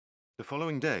The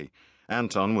following day,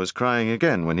 Anton was crying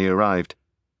again when he arrived.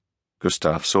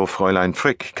 Gustav saw Fräulein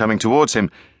Frick coming towards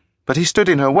him, but he stood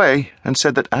in her way and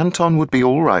said that Anton would be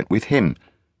all right with him.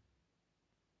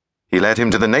 He led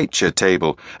him to the nature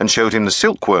table and showed him the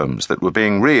silkworms that were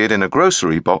being reared in a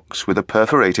grocery box with a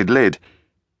perforated lid.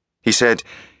 He said,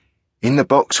 "In the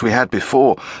box we had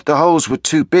before, the holes were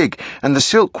too big and the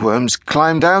silkworms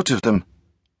climbed out of them."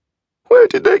 "Where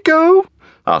did they go?"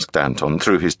 asked Anton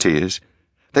through his tears.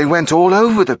 "They went all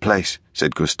over the place,"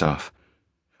 said Gustav.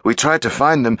 "We tried to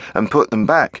find them and put them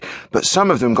back, but some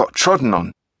of them got trodden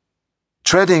on.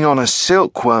 Treading on a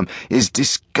silkworm is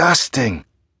disgusting."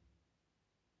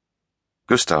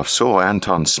 Gustav saw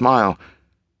Anton smile,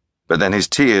 but then his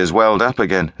tears welled up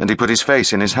again and he put his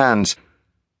face in his hands.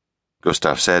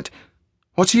 Gustav said,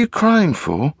 "What are you crying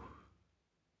for?"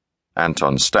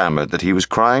 Anton stammered that he was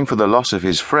crying for the loss of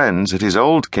his friends at his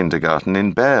old kindergarten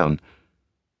in Bern.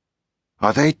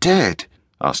 "Are they dead?"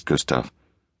 asked Gustav.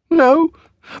 "No,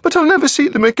 but I'll never see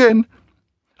them again.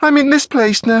 I'm in this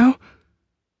place now."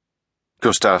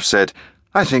 Gustav said,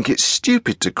 "I think it's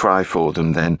stupid to cry for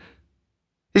them then.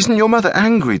 Isn't your mother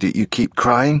angry that you keep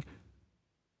crying?"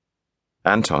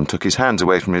 Anton took his hands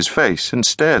away from his face and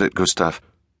stared at Gustav.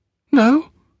 "No,"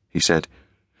 he said.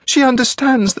 "She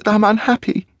understands that I'm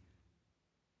unhappy."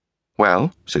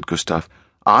 "Well," said Gustav,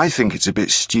 "I think it's a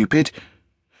bit stupid.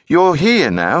 You're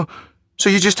here now, so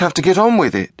you just have to get on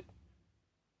with it."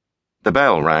 The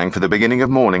bell rang for the beginning of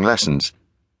morning lessons.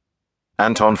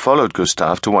 Anton followed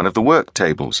Gustav to one of the work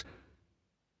tables.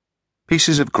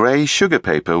 Pieces of grey sugar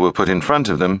paper were put in front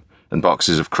of them, and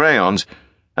boxes of crayons,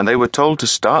 and they were told to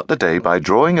start the day by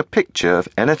drawing a picture of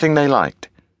anything they liked.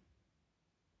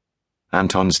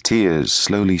 Anton's tears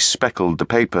slowly speckled the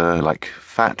paper like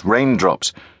fat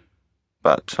raindrops,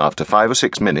 but after 5 or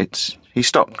 6 minutes, he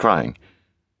stopped crying.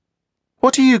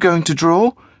 "What are you going to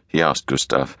draw?" he asked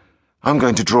Gustav. "I'm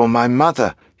going to draw my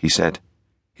mother," he said.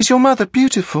 "Is your mother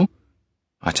beautiful?"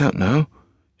 "I don't know.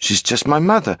 She's just my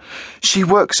mother. She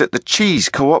works at the cheese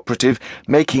cooperative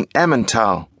making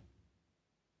Emmental."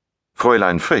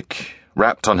 Fräulein Frick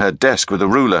rapped on her desk with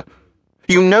a ruler.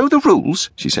 "You know the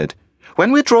rules," she said.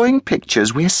 "When we're drawing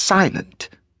pictures, we're silent.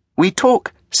 We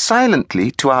talk silently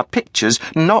to our pictures,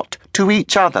 not to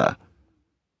each other."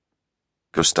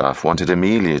 Gustav wanted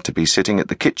Amelia to be sitting at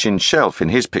the kitchen shelf in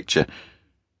his picture,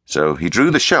 so he drew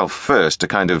the shelf first, a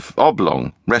kind of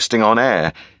oblong, resting on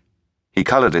air. He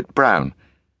coloured it brown.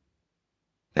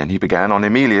 Then he began on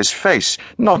Amelia's face,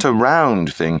 not a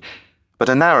round thing, but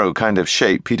a narrow kind of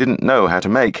shape he didn't know how to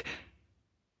make.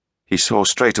 He saw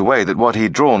straight away that what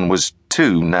he'd drawn was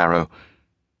too narrow.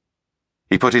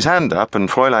 He put his hand up and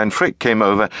Fräulein Frick came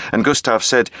over and Gustav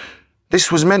said,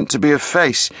 "This was meant to be a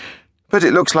face, but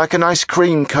it looks like an ice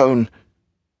cream cone."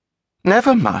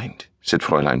 "Never mind," said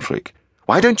Fräulein Frick.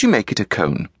 "Why don't you make it a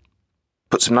cone?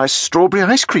 Put some nice strawberry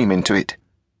ice cream into it."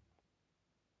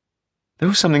 There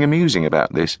was something amusing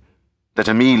about this, that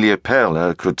Amelia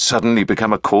Perla could suddenly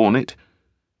become a cornet.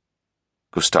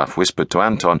 Gustav whispered to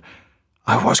Anton,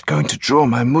 "I was going to draw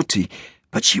my mutti,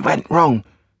 but she went wrong.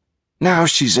 Now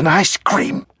she's an ice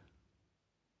cream."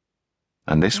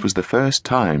 And this was the first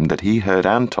time that he heard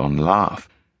Anton laugh.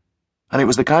 And it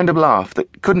was the kind of laugh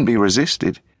that couldn't be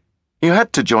resisted. You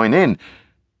had to join in,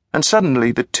 and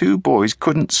suddenly the two boys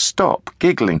couldn't stop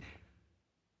giggling.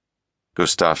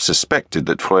 Gustav suspected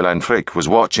that Fräulein Frick was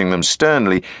watching them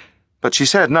sternly, but she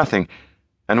said nothing,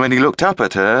 and when he looked up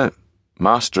at her,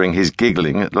 mastering his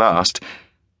giggling at last,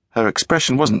 her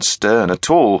expression wasn't stern at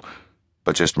all,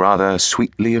 but just rather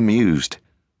sweetly amused.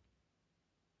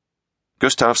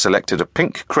 Gustav selected a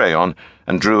pink crayon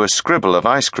and drew a scribble of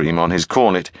ice cream on his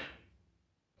cornet.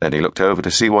 Then he looked over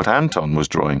to see what Anton was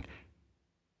drawing.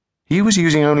 He was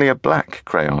using only a black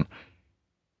crayon.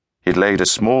 He'd laid a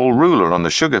small ruler on the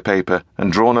sugar paper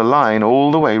and drawn a line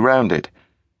all the way round it.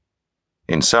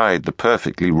 Inside the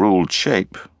perfectly ruled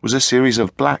shape was a series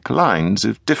of black lines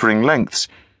of differing lengths.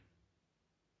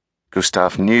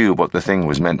 Gustav knew what the thing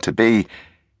was meant to be.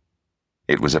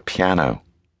 It was a piano.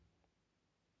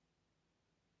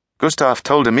 Gustav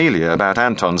told Amelia about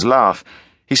Anton's laugh.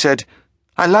 He said,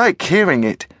 "I like hearing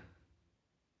it."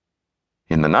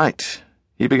 In the night,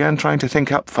 he began trying to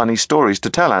think up funny stories to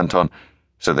tell Anton,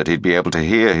 so that he'd be able to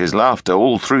hear his laughter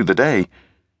all through the day.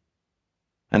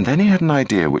 And then he had an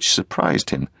idea which surprised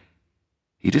him.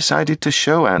 He decided to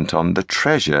show Anton the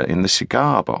treasure in the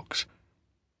cigar box.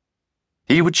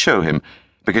 He would show him,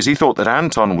 because he thought that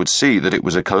Anton would see that it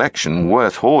was a collection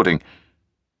worth hoarding.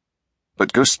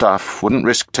 But Gustav wouldn't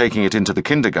risk taking it into the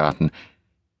kindergarten.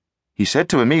 He said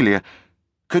to Amelia,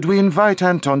 "Could we invite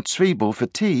Anton Zwiebel for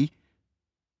tea?"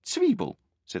 "Zwiebel,"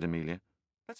 said Amelia.